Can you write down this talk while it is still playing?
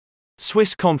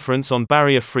Swiss Conference on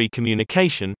Barrier-Free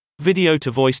Communication, Video to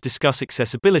Voice discuss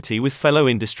accessibility with fellow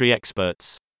industry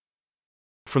experts.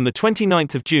 From the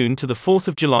 29th of June to the 4th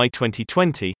of July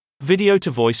 2020, Video to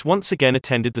Voice once again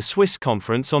attended the Swiss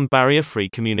Conference on Barrier-Free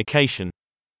Communication.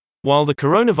 While the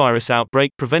coronavirus outbreak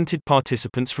prevented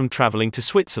participants from traveling to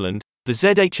Switzerland, the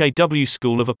ZHAW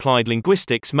School of Applied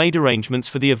Linguistics made arrangements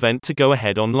for the event to go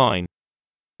ahead online.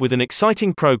 With an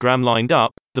exciting program lined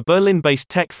up, the Berlin-based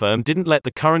tech firm didn't let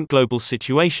the current global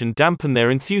situation dampen their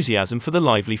enthusiasm for the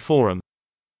lively forum.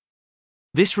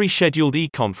 This rescheduled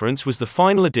e-conference was the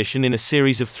final edition in a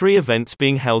series of 3 events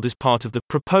being held as part of the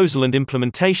proposal and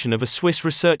implementation of a Swiss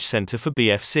research center for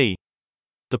BFC.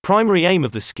 The primary aim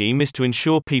of the scheme is to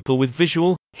ensure people with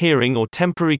visual, hearing or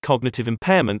temporary cognitive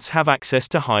impairments have access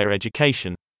to higher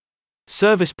education.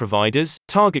 Service providers,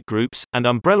 target groups, and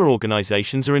umbrella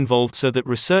organizations are involved so that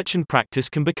research and practice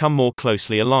can become more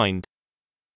closely aligned.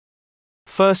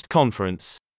 First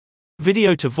conference.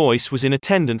 Video to Voice was in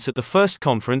attendance at the first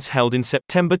conference held in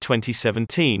September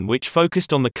 2017, which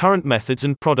focused on the current methods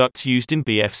and products used in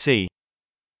BFC.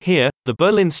 Here, the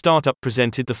Berlin startup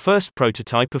presented the first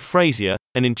prototype of Phrasier,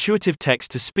 an intuitive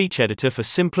text-to-speech editor for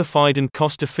simplified and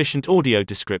cost-efficient audio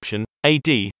description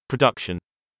 (AD) production.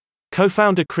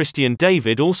 Co-founder Christian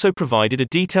David also provided a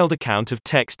detailed account of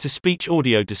text-to-speech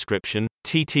audio description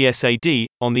 (TTSAD)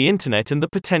 on the internet and the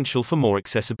potential for more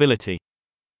accessibility.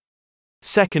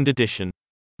 Second edition.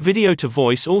 Video to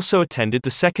Voice also attended the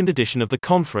second edition of the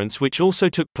conference, which also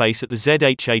took place at the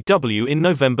ZHAW in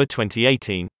November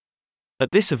 2018.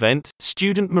 At this event,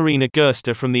 student Marina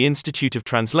Gerster from the Institute of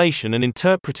Translation and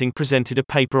Interpreting presented a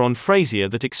paper on Phrasier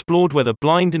that explored whether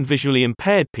blind and visually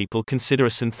impaired people consider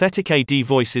a synthetic AD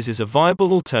voices as a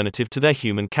viable alternative to their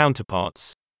human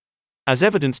counterparts. As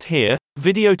evidenced here,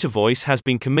 Video to Voice has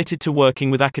been committed to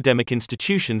working with academic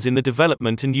institutions in the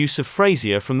development and use of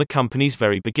Phrasier from the company's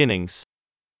very beginnings.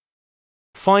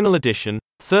 Final edition,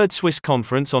 Third Swiss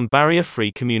Conference on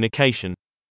Barrier-Free Communication.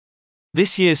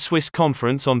 This year's Swiss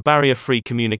Conference on Barrier-Free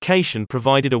Communication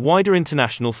provided a wider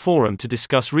international forum to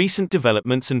discuss recent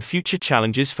developments and future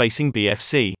challenges facing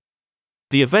BFC.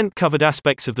 The event covered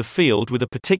aspects of the field with a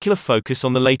particular focus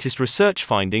on the latest research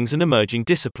findings and emerging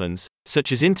disciplines,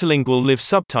 such as interlingual live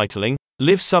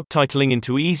subtitling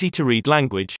into easy-to-read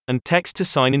language, and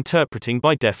text-to-sign interpreting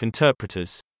by deaf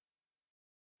interpreters.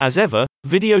 As ever,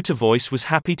 Video to Voice was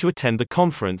happy to attend the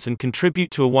conference and contribute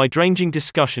to a wide-ranging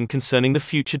discussion concerning the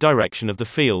future direction of the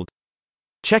field.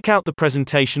 Check out the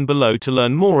presentation below to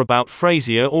learn more about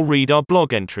Phrasier or read our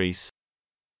blog entries.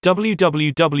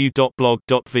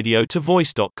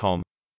 www.blog.videotovoice.com